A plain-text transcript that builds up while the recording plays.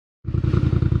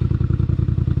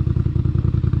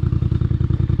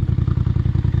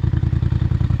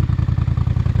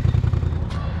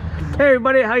Hey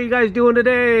everybody, how you guys doing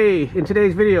today? In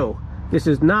today's video, this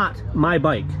is not my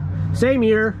bike. Same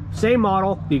year, same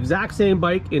model, the exact same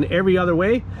bike in every other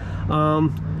way.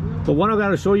 But what I'm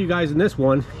going to show you guys in this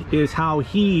one is how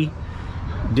he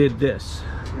did this,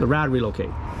 the Rad Relocate.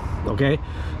 Okay,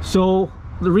 so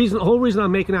the whole reason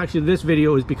I'm making actually this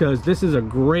video is because this is a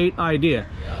great idea.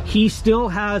 He still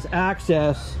has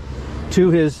access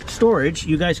to his storage.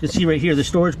 You guys can see right here, the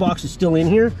storage box is still in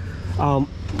here.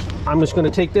 I'm just going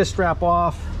to take this strap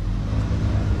off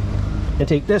and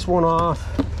take this one off,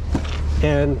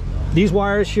 and these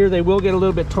wires here, they will get a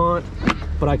little bit taut,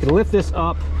 but I can lift this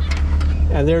up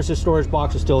and there's the storage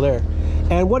box is still there.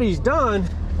 And what he's done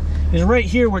is right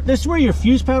here, where this is where your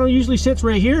fuse panel usually sits,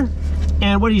 right here.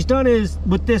 And what he's done is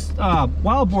with this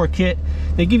wild boar kit,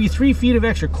 they give you 3 feet of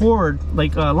extra cord,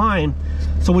 like line.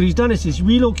 So what he's done is he's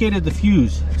relocated the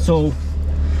fuse, so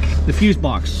the fuse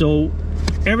box. So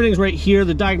everything's right here,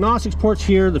 the diagnostics port's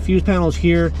here, the fuse panel's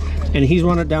here, and he's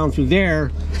run it down through there,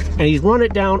 and he's run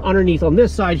it down underneath on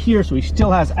this side here, so he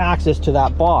still has access to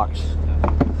that box.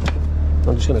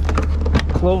 I'm just gonna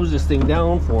close this thing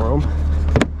down for him.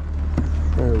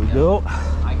 There we go.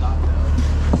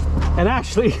 And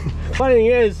actually, funny thing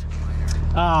is,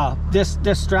 this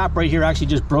strap right here actually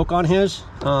just broke on his,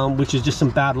 which is just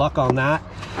some bad luck on that.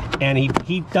 And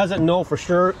he doesn't know for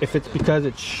sure if it's because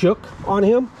it shook on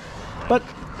him. But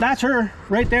that's her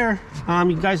right there.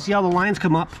 You guys see how the lines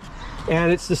come up,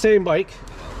 and it's the same bike.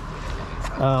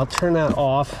 I'll turn that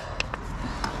off.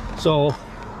 So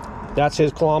that's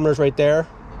his kilometers right there.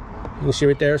 You can see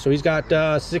right there. So he's got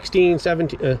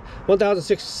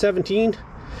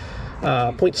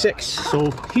 1017.6.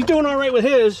 So he's doing all right with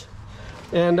his,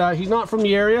 and he's not from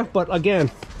the area. But again,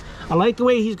 I like the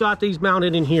way he's got these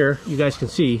mounted in here. You guys can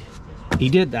see he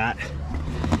did that,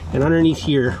 and underneath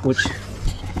here, which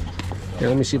here,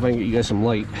 let me see if I can get you guys some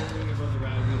light.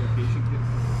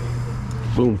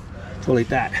 Boom, go like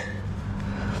that.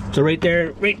 So right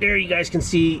there, you guys can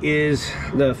see is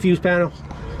the fuse panel,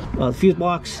 the fuse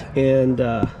box, and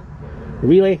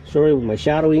relay. Sorry with my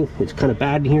shadowing, it's kind of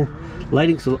bad in here.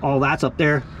 Lighting, so all that's up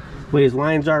there. The way his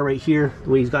lines are right here,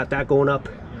 the way he's got that going up.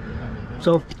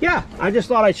 So yeah, I just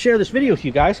thought I'd share this video with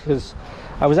you guys because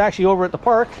I was actually over at the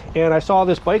park and I saw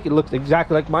this bike. It looked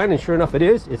exactly like mine, and sure enough it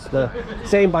is. It's the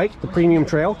same bike, the Premium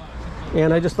Trail,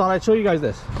 and I just thought I'd show you guys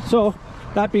this. So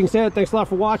that being said, thanks a lot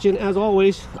for watching. As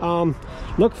always,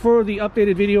 look for the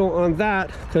updated video on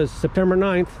that, because September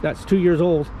 9th, that's 2 years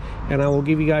old, and I will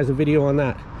give you guys a video on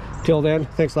that. Till then,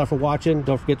 thanks a lot for watching.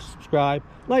 Don't forget to subscribe,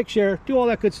 like, share, do all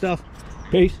that good stuff.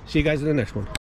 Peace. See you guys in the next one.